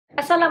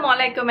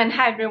Assalamualaikum and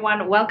hi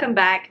everyone, welcome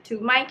back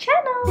to my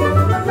channel.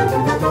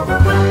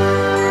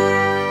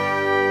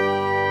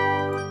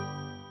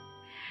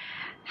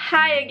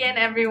 Hi again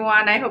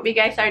everyone, I hope you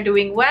guys are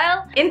doing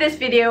well. In this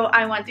video,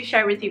 I want to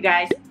share with you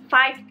guys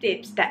 5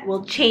 tips that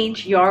will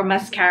change your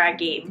mascara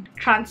game.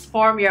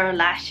 Transform your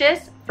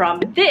lashes from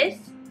this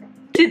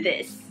to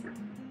this.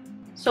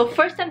 So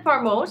first and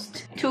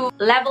foremost, to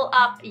level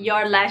up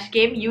your lash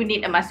game, you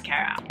need a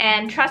mascara.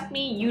 And trust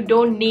me, you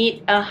don't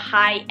need a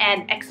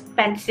high-end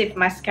expensive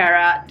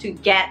mascara to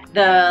get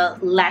the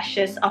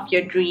lashes of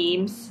your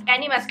dreams.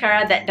 Any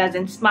mascara that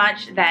doesn't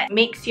smudge, that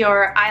makes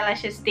your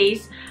eyelashes stay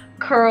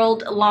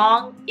curled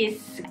long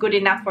is good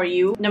enough for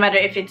you. No matter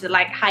if it's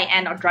like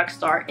high-end or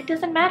drugstore, it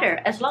doesn't matter.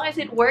 As long as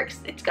it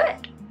works, it's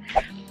good.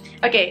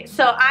 Okay,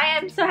 so I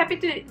am so happy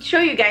to show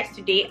you guys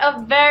today a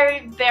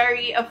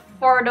very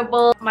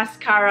affordable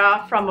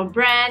mascara from a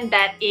brand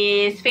that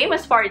is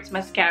famous for its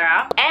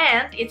mascara,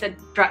 and it's a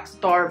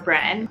drugstore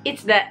brand.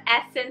 It's the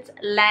Essence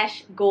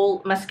Lash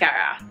Gold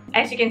Mascara.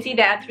 As you can see,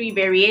 there are 3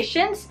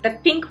 variations. The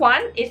pink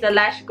one is the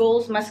Lash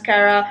Gold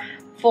Mascara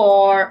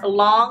for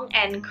long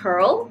and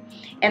curl,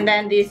 and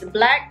then this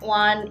black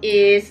one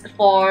is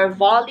for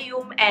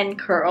volume and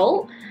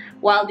curl,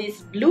 while this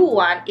blue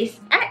one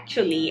is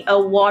actually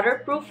a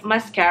waterproof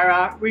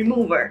mascara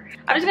remover.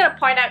 I'm just gonna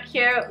point out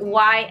here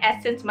why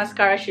Essence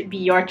mascara should be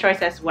your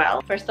choice as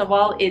well. First of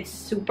all, it's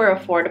super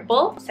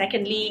affordable.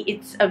 Secondly,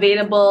 it's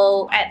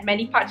available at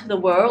many parts of the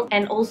world,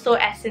 and also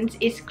Essence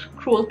is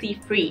cruelty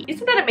free.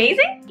 Isn't that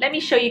amazing? Let me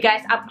show you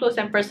guys up close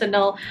and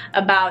personal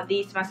about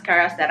these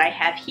mascaras that I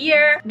have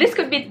here. This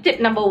could be tip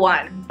number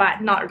 1,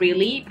 but not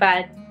really,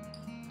 but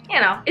you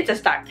know, it's a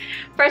start.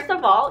 First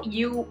of all,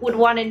 you would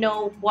want to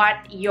know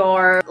what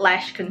your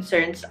lash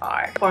concerns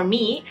are. For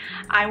me,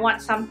 I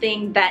want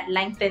something that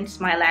lengthens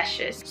my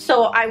lashes.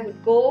 So I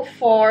would go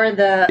for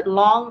the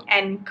long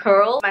and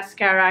curl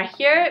mascara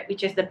here,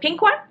 which is the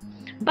pink one.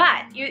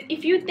 But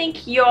if you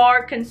think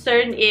your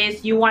concern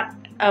is you want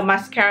a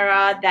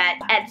mascara that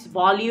adds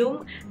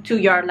volume to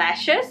your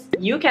lashes,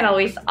 you can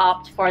always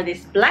opt for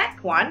this black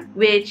one,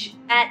 which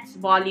adds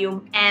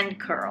volume and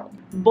curl.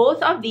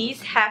 Both of these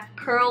have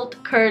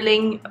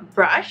curling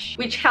brush,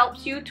 which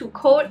helps you to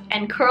coat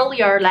and curl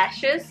your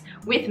lashes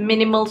with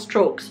minimal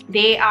strokes.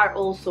 They are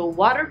also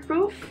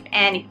waterproof,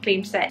 and it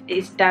claims that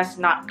it does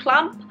not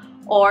clump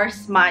or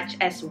smudge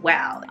as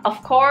well.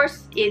 Of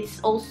course, it's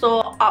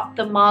also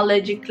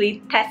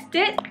ophthalmologically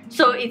tested,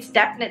 so it's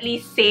definitely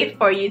safe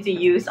for you to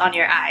use on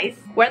your eyes.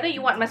 Whether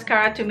you want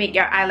mascara to make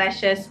your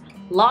eyelashes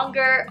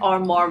longer or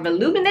more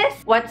voluminous,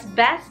 what's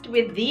best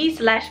with these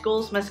Lash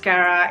Gold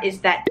mascara is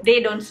that they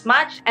don't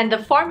smudge, and the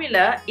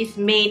formula is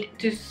made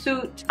to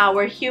suit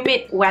our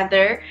humid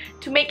weather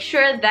to make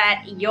sure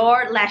that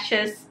your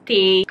lashes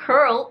stay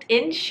curled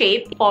in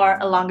shape for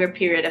a longer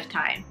period of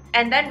time.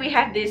 And then we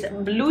have this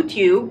blue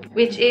tube,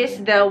 which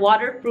is the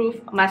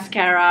waterproof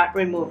mascara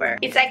remover.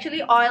 It's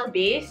actually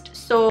oil-based,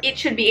 so it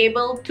should be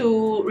able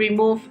to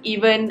remove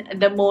even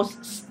the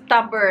most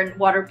stubborn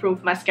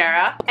waterproof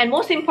mascara. And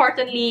most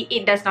importantly,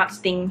 it does not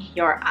sting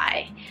your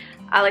eye.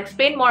 I'll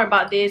explain more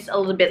about this a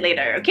little bit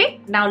later, okay?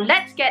 Now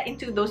let's get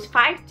into those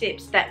 5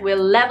 tips that will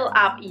level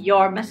up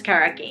your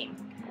mascara game.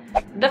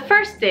 The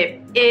first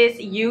tip is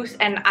use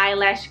an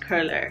eyelash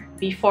curler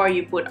before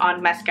you put on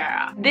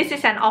mascara. This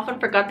is an often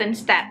forgotten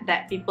step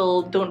that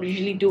people don't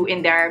usually do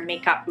in their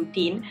makeup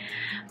routine,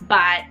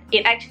 but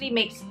it actually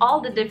makes all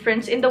the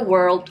difference in the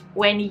world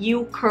when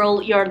you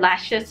curl your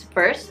lashes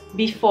first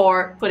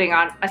before putting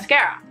on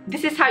mascara.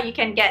 This is how you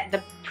can get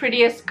the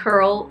prettiest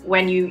curl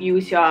when you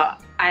use your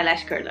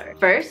eyelash curler.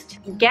 First,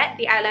 get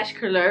the eyelash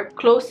curler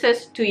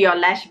closest to your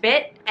lash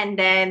bed and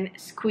then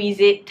squeeze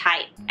it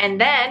tight.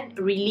 And then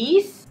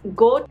release,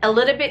 go a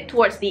little bit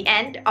towards the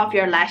end of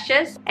your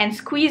lashes and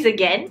squeeze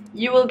again.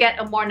 You will get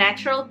a more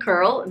natural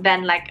curl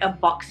than like a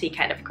boxy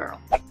kind of curl.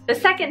 The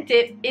second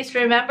tip is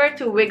remember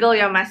to wiggle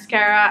your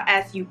mascara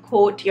as you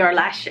coat your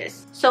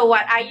lashes. So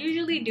what I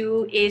usually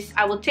do is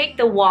I will take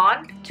the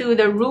wand to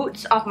the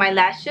roots of my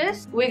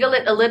lashes, wiggle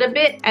it a little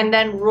bit, and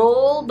then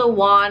roll the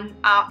wand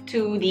up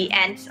to the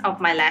ends of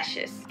my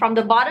lashes. From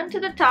the bottom to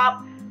the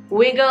top,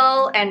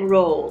 wiggle and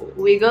roll,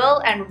 wiggle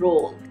and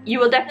roll. You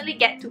will definitely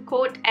get to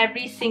coat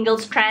every single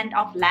strand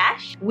of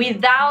lash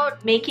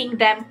without making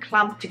them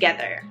clump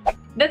together.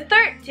 The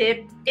third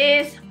tip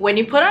is when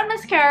you put on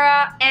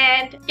mascara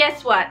and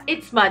guess what?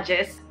 It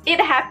smudges. It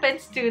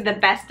happens to the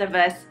best of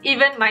us,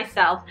 even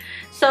myself.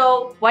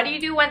 So what do you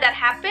do when that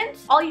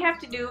happens? All you have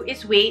to do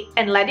is wait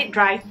and let it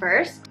dry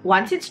first.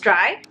 Once it's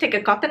dry, take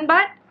a cotton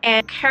bud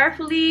and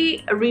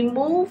carefully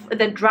remove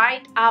the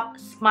dried up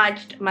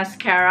smudged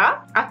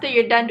mascara. After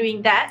you're done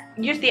doing that,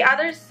 use the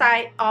other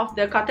side of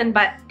the cotton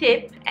bud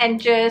tip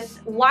and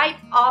just wipe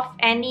off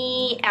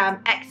any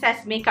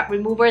excess makeup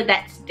remover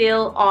that's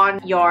still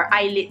on your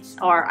eyelids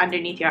or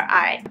underneath your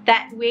eye.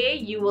 That way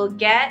you will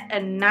get a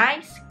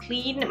nice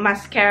clean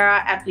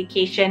mascara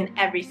application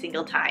every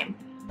single time.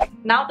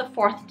 Now the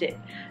fourth tip.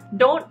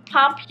 don't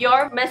pump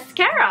your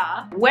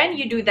mascara. When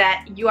you do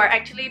that, you are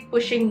actually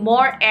pushing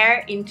more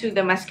air into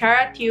the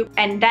mascara tube,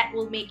 and that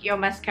will make your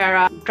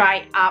mascara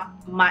dry up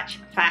much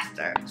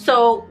faster.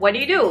 So what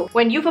do?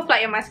 When you've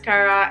applied your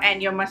mascara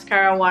and your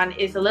mascara wand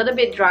is a little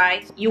bit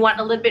dry, you want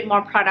a little bit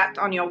more product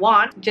on your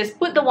wand, just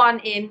put the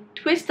wand in,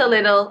 twist a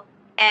little,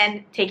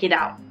 and take it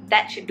out.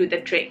 That should do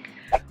the trick.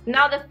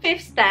 Now the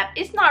fifth step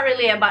is not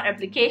really about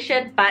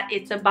application, but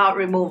it's about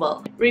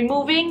removal.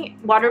 Removing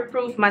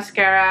waterproof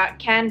mascara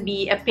can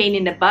be a pain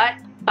in the butt,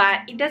 but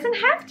it doesn't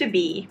have to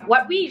be.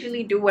 What we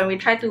usually do when we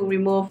try to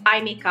remove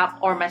eye makeup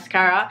or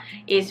mascara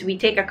is we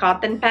take a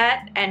cotton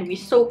pad and we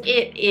soak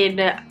it in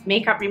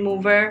makeup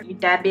remover. You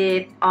dab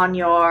it on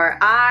your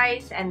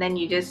eyes and then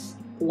you just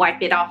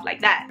wipe it off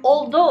like that.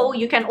 Although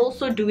you can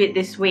also do it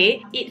this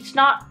way, it's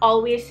not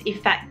always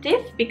effective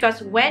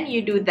because when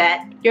you do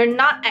that, you're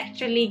not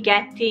actually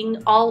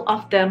getting all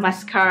of the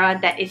mascara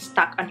that is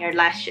stuck on your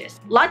lashes.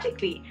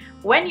 Logically,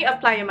 when you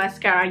apply your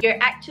mascara,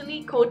 you're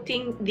actually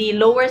coating the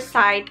lower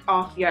side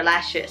of your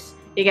lashes.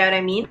 You get what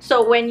I mean?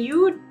 So when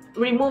you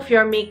remove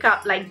your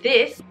makeup like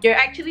this, you're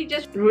actually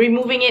just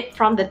removing it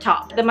from the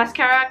top. The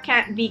mascara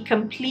can't be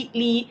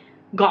completely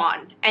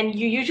gone, and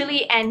you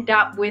usually end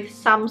up with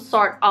some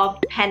sort of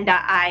panda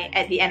eye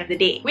at the end of the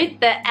day. With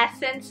the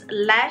Essence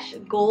Lash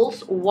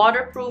Goals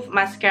Waterproof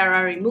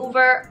Mascara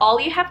Remover,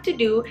 all you have to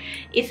do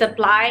is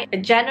apply a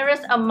generous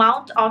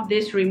amount of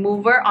this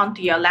remover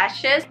onto your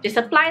lashes. Just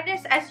apply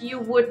this as you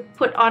would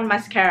put on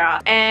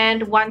mascara,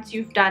 and once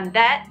you've done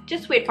that,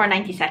 just wait for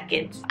 90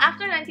 seconds.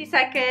 After 90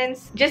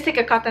 seconds, just take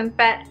a cotton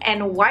pad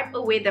and wipe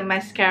away the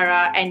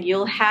mascara, and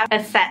you'll have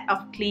a set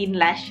of clean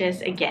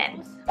lashes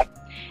again.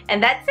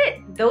 And that's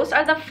it. Those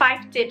are the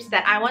 5 tips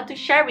that I want to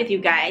share with you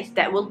guys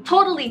that will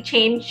totally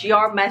change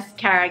your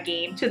mascara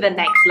game to the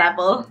next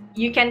level.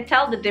 You can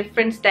tell the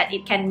difference that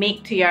it can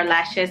make to your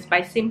lashes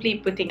by simply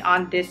putting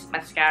on this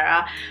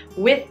mascara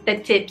with the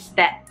tips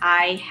that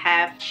I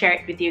have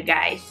shared with you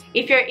guys.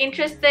 If you're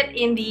interested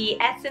in the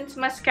Essence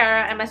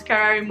mascara and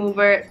mascara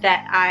remover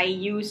that I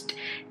used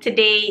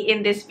today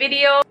in this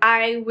video,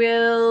 I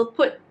will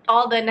put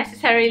all the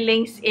necessary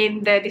links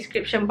in the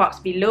description box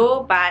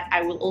below, but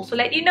I will also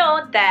let you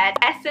know that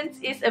Essence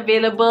is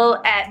available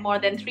at more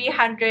than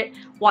 300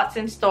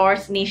 Watsons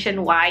stores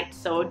nationwide,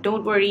 so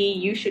don't worry,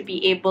 you should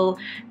be able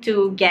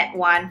to get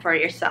one for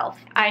yourself.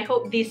 I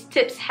hope these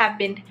tips have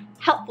been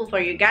helpful for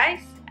you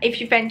guys.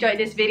 If you've enjoyed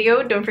this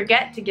video, don't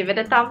forget to give it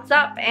a thumbs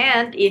up,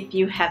 and if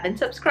you haven't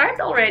subscribed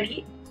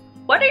already,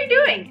 what are you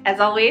doing? As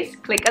always,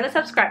 click on the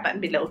subscribe button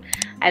below.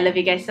 I love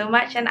you guys so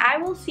much, and I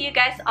will see you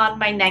guys on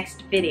my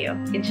next video,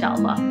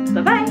 inshallah.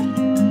 Bye bye!